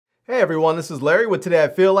Hey everyone, this is Larry with Today I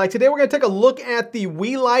Feel Like. Today we're going to take a look at the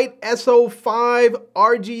Weeylite S05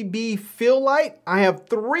 RGB fill light. I have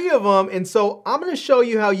 3 of them, and so I'm going to show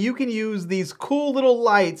you how you can use these cool little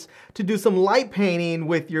lights to do some light painting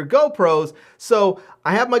with your GoPros. So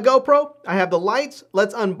I have my GoPro, I have the lights.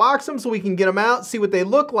 Let's unbox them so we can get them out, see what they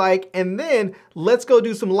look like, and then let's go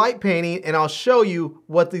do some light painting and I'll show you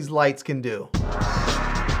what these lights can do.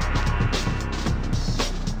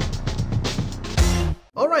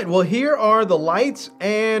 All right, well, here are the lights,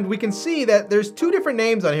 and we can see that there's 2 different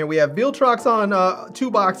names on here. We have Viltrox on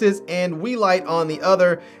 2 boxes and Weeylite on the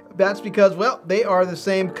other. That's because, well, they are the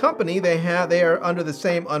same company. They are under the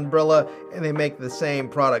same umbrella and they make the same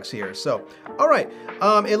products here. So, all right,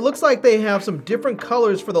 it looks like they have some different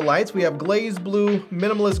colors for the lights. We have glazed blue,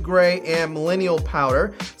 minimalist gray, and millennial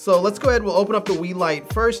powder. So let's go ahead, we'll open up the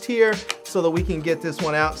Weeylite first here so that we can get this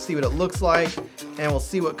one out, see what it looks like, and we'll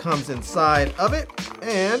see what comes inside of it.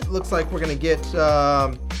 And looks like we're gonna get,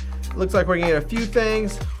 a few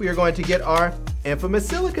things. We are going to get our infamous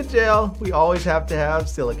silica gel. We always have to have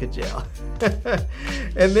silica gel.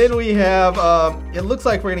 And then we have, it looks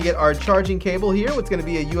like we're gonna get our charging cable here. It's gonna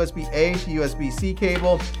be a USB-A to USB-C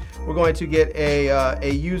cable. We're going to get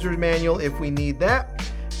a user's manual if we need that.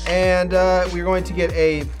 And we're going to get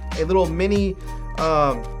a little mini,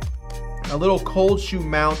 a little cold shoe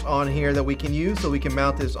mount on here that we can use, so we can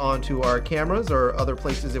mount this onto our cameras or other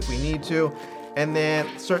places if we need to. And then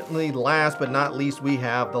certainly last but not least, we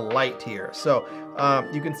have the light here. So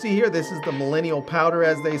you can see here, this is the millennial powder,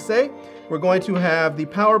 as they say. We're going to have the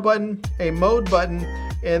power button, a mode button,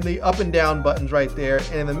 and the up and down buttons right there.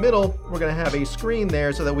 And in the middle, we're gonna have a screen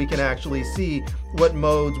there so that we can actually see what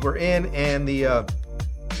modes we're in and the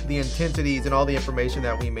intensities and all the information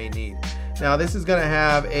that we may need. Now this is gonna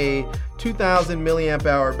have a 2000 milliamp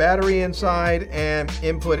hour battery inside, and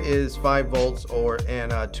input is 5 volts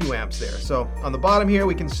and 2 amps there. So on the bottom here,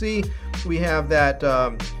 we can see we have that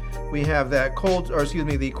the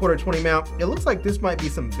quarter 20 mount. It looks like this might be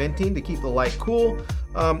some venting to keep the light cool.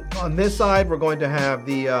 On this side, we're going to have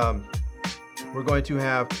the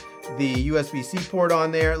USB-C port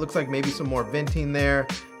on there. It looks like maybe some more venting there.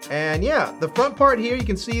 And yeah, the front part here, you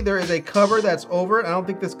can see there is a cover that's over it. I don't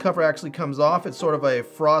think this cover actually comes off. It's sort of a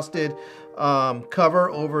frosted cover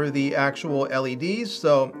over the actual LEDs,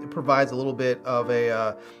 so it provides a little bit of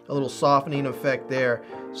a little softening effect there.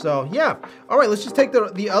 So yeah, all right, let's just take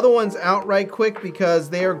the other ones out right quick, because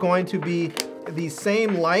they are going to be the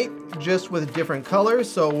same light, just with different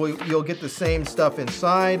colors. So you'll get the same stuff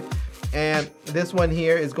inside. And this one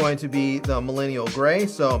here is going to be the millennial gray.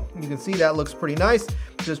 So you can see that looks pretty nice.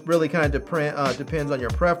 Just really kind of depends on your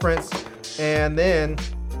preference. And then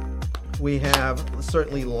we have,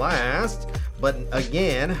 certainly last, but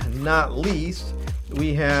again, not least,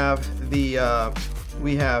 we have the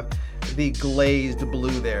glazed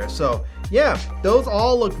blue there. So yeah, those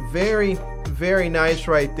all look very, very nice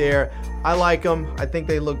right there. I like them. I think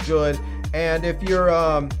they look good. And if you're,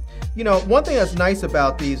 you know, one thing that's nice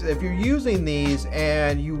about these, if you're using these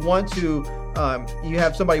and you want to, you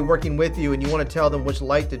have somebody working with you and you want to tell them which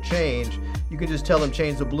light to change, you can just tell them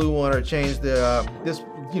change the blue one or change the, this,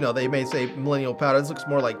 you know, they may say millennial powder. This looks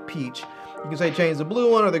more like peach. You can say change the blue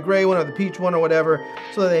one or the gray one or the peach one or whatever,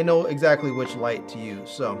 so that they know exactly which light to use.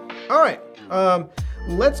 So, all right,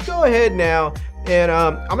 let's go ahead now, and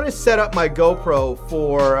I'm going to set up my GoPro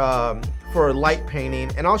for light painting,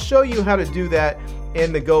 and I'll show you how to do that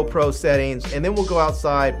in the GoPro settings, and then we'll go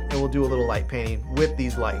outside and we'll do a little light painting with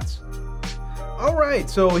these lights. All right,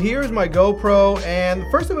 so here's my GoPro, and the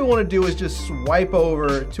first thing we want to do is just swipe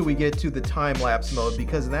over till we get to the time-lapse mode,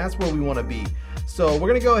 because that's where we want to be. So we're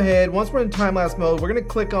gonna go ahead, once we're in time-lapse mode, we're gonna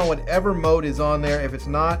click on whatever mode is on there if it's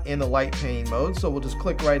not in the light painting mode. So we'll just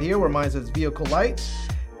click right here where mine says vehicle lights.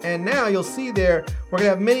 And now you'll see there, we're gonna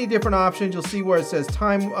have many different options. You'll see where it says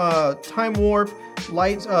time warp,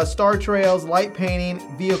 lights, star trails, light painting,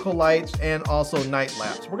 vehicle lights, and also night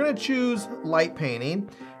lapse. We're gonna choose light painting.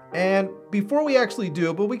 And before we actually do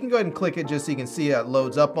it, but we can go ahead and click it just so you can see it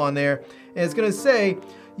loads up on there. And it's gonna say,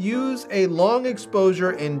 use a long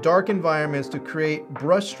exposure in dark environments to create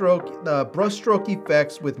brushstroke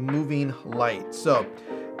effects with moving light. So,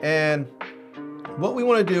 and what we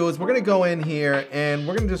want to do is we're going to go in here and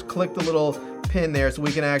we're going to just click the little pin there so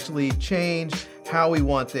we can actually change how we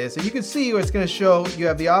want this. And you can see it's going to show you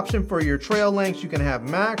have the option for your trail lengths. You can have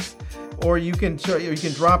max, or you can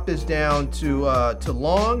drop this down to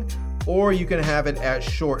long, or you can have it at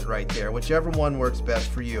short right there, whichever one works best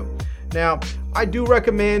for you. Now, I do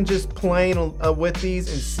recommend just playing with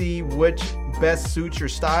these and see which best suits your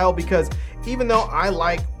style, because even though I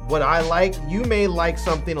like what I like. You may like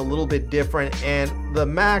something a little bit different, and the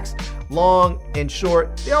max, long, and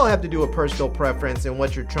short, they all have to do with personal preference and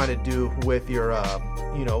what you're trying to do with your,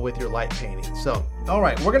 you know, with your light painting. So, all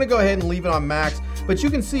right, we're gonna go ahead and leave it on max, but you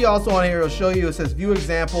can see also on here, it'll show you, it says view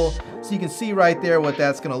example, so you can see right there what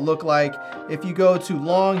that's gonna look like. If you go to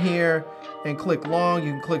long here and click long,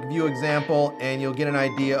 you can click view example, and you'll get an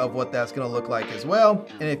idea of what that's gonna look like as well.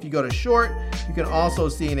 And if you go to short, you can also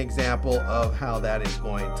see an example of how that is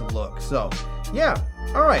going to look. So yeah,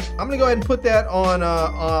 all right, I'm gonna go ahead and put that on,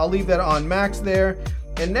 I'll leave that on max there.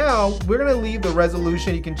 And now we're gonna leave the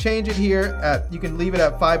resolution. You can change it here at, you can leave it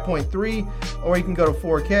at 5.3, or you can go to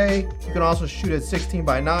 4K. You can also shoot at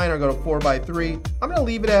 16:9 or go to 4:3. I'm gonna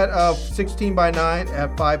leave it at 16:9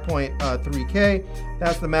 at 5.3K.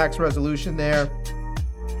 That's the max resolution there.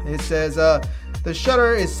 It says the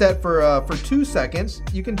shutter is set for 2 seconds.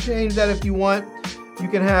 You can change that if you want. You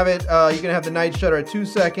can have it, you can have the night shutter at 2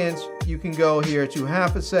 seconds. You can go here to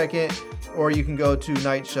half a second, or you can go to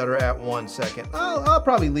night shutter at 1 second. I'll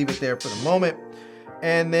probably leave it there for the moment.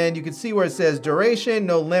 And then you can see where it says duration,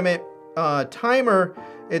 no limit, timer.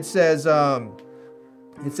 It says a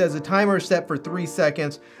timer set for 3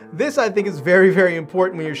 seconds. This I think is very, very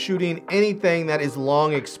important when you're shooting anything that is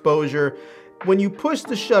long exposure. When you push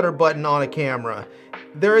the shutter button on a camera,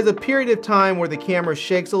 there is a period of time where the camera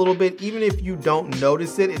shakes a little bit. Even if you don't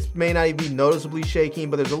notice it, it may not even be noticeably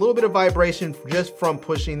shaking, but there's a little bit of vibration just from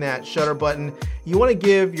pushing that shutter button. You want to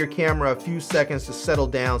give your camera a few seconds to settle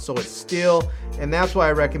down so it's still, and that's why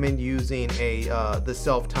I recommend using the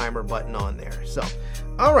self timer button on there. So,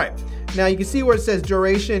 all right. Now you can see where it says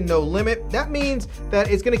duration, no limit. That means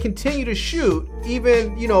that it's going to continue to shoot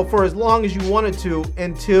even, you know, for as long as you wanted to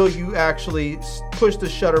until you actually push the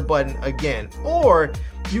shutter button again. Or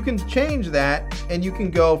you can change that and you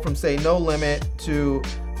can go from, say, no limit to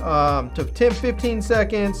 10, 15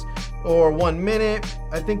 seconds or 1 minute.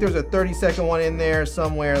 I think there's a 30-second one in there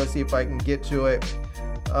somewhere. Let's see if I can get to it.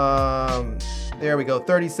 There we go,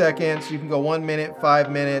 30 seconds. You can go 1 minute,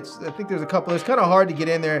 5 minutes. I think there's a couple. It's kind of hard to get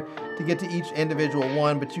in there to get to each individual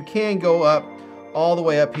one, but you can go up all the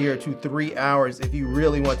way up here to 3 hours if you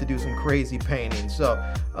really want to do some crazy painting. So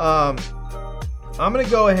I'm gonna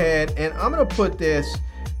go ahead and I'm gonna put this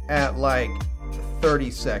at like 30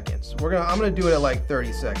 seconds. I'm gonna do it at like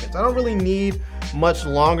 30 seconds. I don't really need much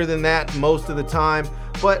longer than that most of the time,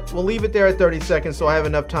 but we'll leave it there at 30 seconds so I have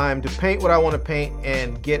enough time to paint what I want to paint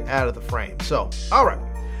and get out of the frame. So, all right,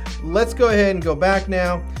 let's go ahead and go back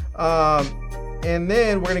now. And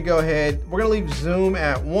then we're gonna go ahead, we're gonna leave zoom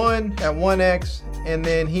at 1x, and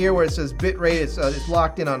then here where it says bitrate, it's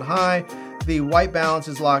locked in on high. The white balance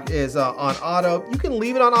is on auto. You can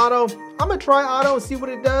leave it on auto. I'm gonna try auto and see what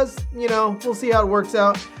it does. You know, we'll see how it works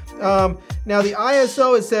out. Now the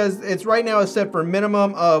ISO, it says it's right now is set for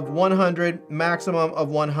minimum of 100, maximum of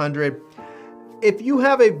 100. If you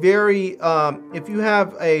have if you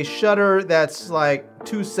have a shutter that's like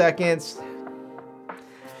 2 seconds,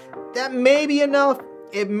 that may be enough.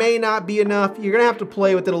 It may not be enough. You're gonna have to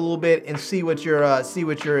play with it a little bit and see what your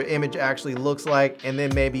image actually looks like, and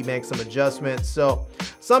then maybe make some adjustments. So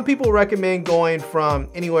some people recommend going from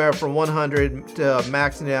anywhere from 100 to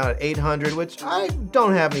maxing it out at 800, which I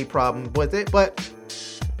don't have any problem with it, but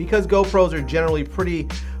because GoPros are generally pretty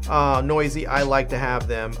noisy, I like to have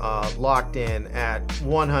them locked in at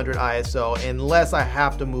 100 ISO unless I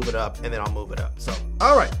have to move it up, and then I'll move it up. So,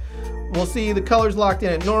 all right. We'll see the colors locked in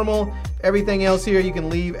at normal. Everything else here you can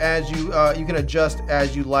leave as you can adjust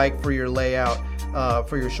as you like for your layout,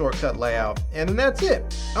 for your shortcut layout, and then that's it.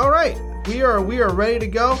 All right, we are ready to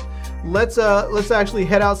go. Let's actually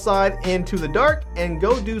head outside into the dark and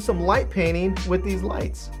go do some light painting with these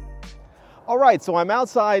lights. All right, so I'm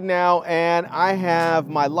outside now and I have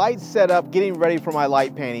my lights set up, getting ready for my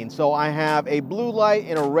light painting. So I have a blue light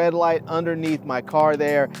and a red light underneath my car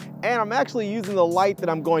there, and I'm actually using the light that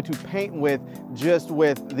I'm going to paint with just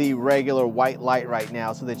with the regular white light right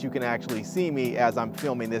now so that you can actually see me as I'm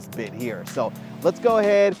filming this bit here. So let's go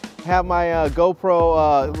ahead, have my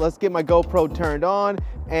GoPro, let's get my GoPro turned on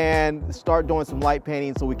and start doing some light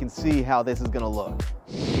painting so we can see how this is gonna look.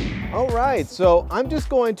 All right, so I'm just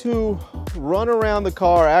going to run around the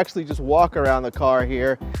car, actually just walk around the car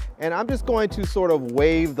here, and I'm just going to sort of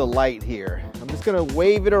wave the light here. I'm just gonna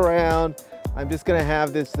wave it around. I'm just gonna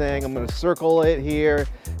have this thing, I'm gonna circle it here,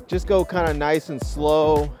 just go kind of nice and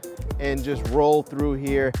slow and just roll through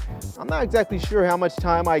here. I'm not exactly sure how much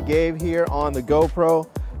time I gave here on the GoPro,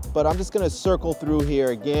 but I'm just gonna circle through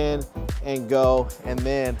here again and go, and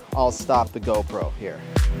then I'll stop the GoPro here.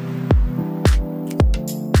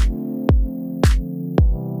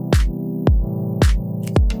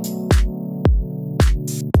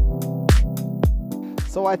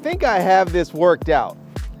 So I think I have this worked out.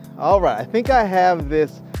 All right, I think I have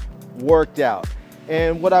this worked out.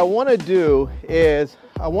 And what I want to do is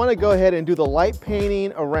I want to go ahead and do the light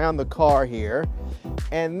painting around the car here.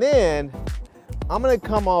 And then I'm going to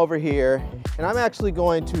come over here and I'm actually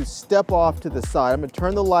going to step off to the side. I'm going to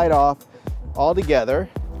turn the light off altogether.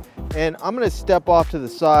 And I'm going to step off to the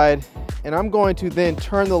side and I'm going to then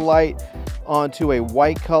turn the light onto a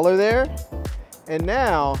white color there. And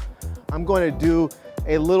now I'm going to do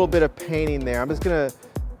a little bit of painting there. I'm just going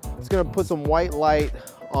to put some white light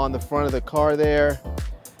on the front of the car there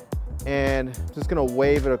and just going to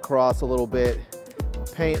wave it across a little bit,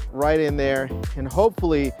 paint right in there, and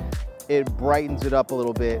hopefully it brightens it up a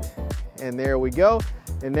little bit. And there we go.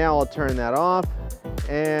 And now I'll turn that off.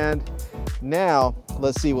 And now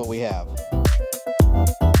let's see what we have.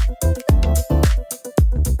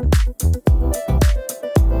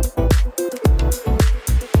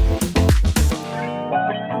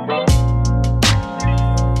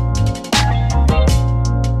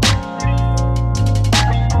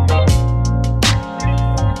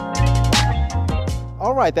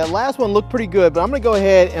 All right, that last one looked pretty good, but I'm gonna go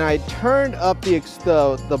ahead and I turned up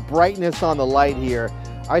the brightness on the light here.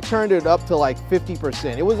 I turned it up to like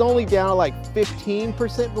 50%. It was only down to like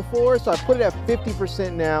 15% before, so I put it at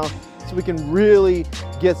 50% now so we can really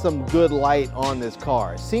get some good light on this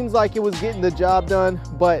car. Seems like it was getting the job done,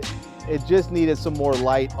 but it just needed some more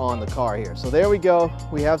light on the car here. So there we go,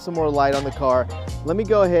 we have some more light on the car. Let me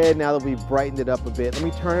go ahead, now that we've brightened it up a bit, let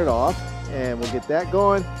me turn it off and we'll get that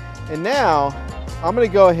going. And now I'm gonna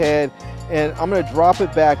go ahead and I'm gonna drop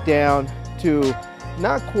it back down to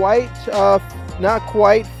not quite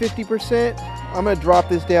 50%. I'm gonna drop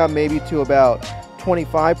this down maybe to about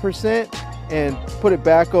 25% and put it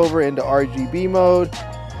back over into RGB mode.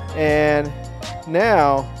 And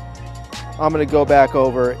now I'm gonna go back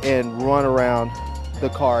over and run around the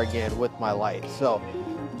car again with my light. So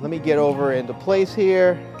let me get over into place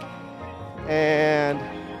here. And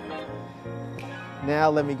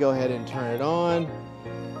now let me go ahead and turn it on.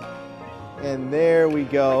 And there we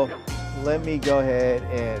go. Let me go ahead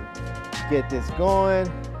and get this going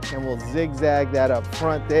and we'll zigzag that up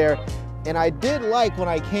front there. And I did like when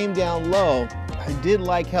I came down low, I did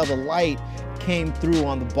like how the light came through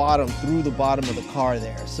on the bottom, through the bottom of the car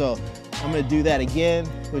there. So I'm gonna do that again,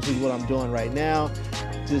 which is what I'm doing right now.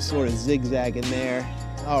 Just sort of zigzagging there.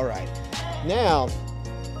 All right, now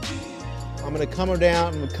I'm gonna come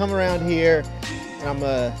around here and I'm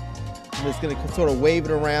just gonna sort of wave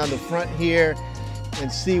it around the front here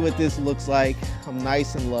and see what this looks like. I'm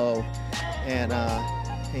nice and low and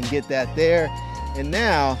get that there. And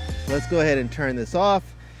now let's go ahead and turn this off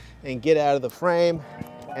and get out of the frame,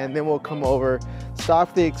 and then we'll come over,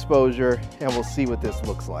 stop the exposure, and we'll see what this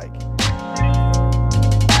looks like.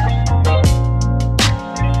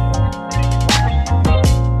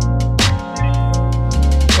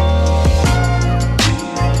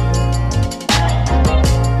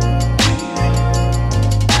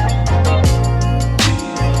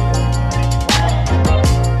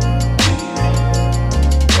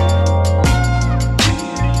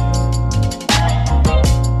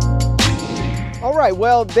 Alright,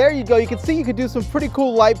 well there you go. You can see you could do some pretty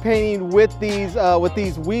cool light painting with these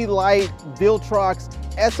Weeylite Viltrox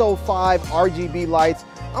S05 RGB lights.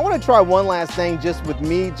 I want to try one last thing just with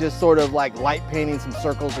me, just sort of like light painting some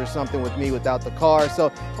circles or something with me without the car. So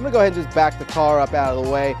I'm gonna go ahead and just back the car up out of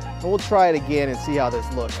the way and we'll try it again and see how this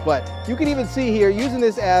looks. But you can even see here, using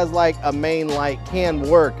this as like a main light can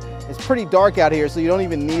work. It's pretty dark out here, so you don't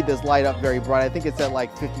even need this light up very bright. I think it's at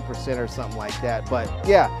like 50% or something like that. But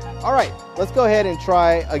yeah, all right, let's go ahead and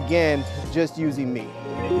try again, just using me.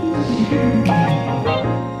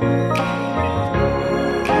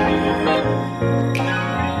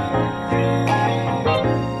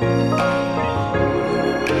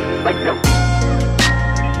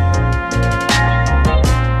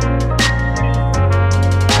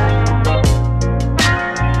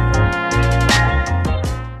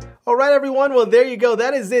 Alright everyone, well there you go,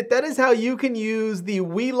 that is it. That is how you can use the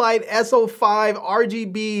Weeylite S05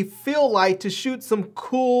 RGB fill light to shoot some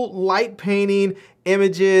cool light painting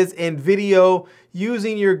images and video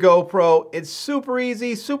using your GoPro. It's super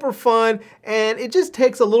easy, super fun, and it just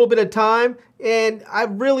takes a little bit of time, and I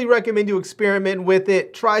really recommend you experiment with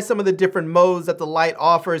it. Try some of the different modes that the light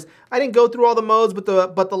offers. I didn't go through all the modes, but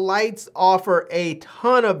the lights offer a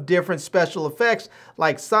ton of different special effects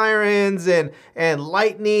like sirens and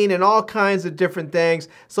lightning and all kinds of different things.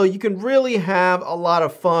 So you can really have a lot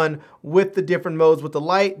of fun with the different modes with the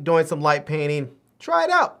light, doing some light painting. try it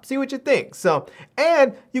out, see what you think. So,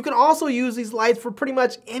 and you can also use these lights for pretty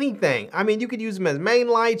much anything. I mean, you could use them as main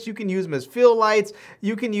lights, you can use them as fill lights,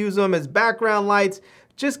 you can use them as background lights.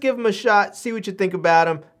 Just give them a shot, see what you think about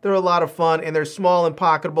them. They're a lot of fun and they're small and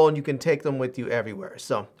pocketable and you can take them with you everywhere.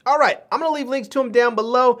 So, all right, I'm gonna leave links to them down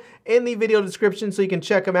below in the video description so you can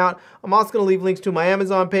check them out. I'm also gonna leave links to my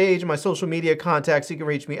Amazon page and my social media contacts so you can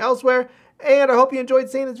reach me elsewhere. And I hope you enjoyed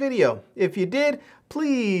seeing this video. If you did,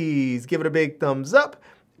 please give it a big thumbs up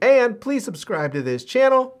and please subscribe to this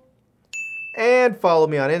channel and follow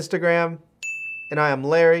me on Instagram. And I am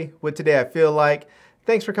Larry with Today I Feel Like.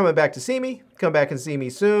 Thanks for coming back to see me. Come back and see me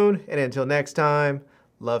soon. And until next time,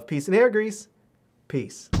 love, peace, and hair grease.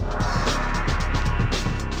 Peace.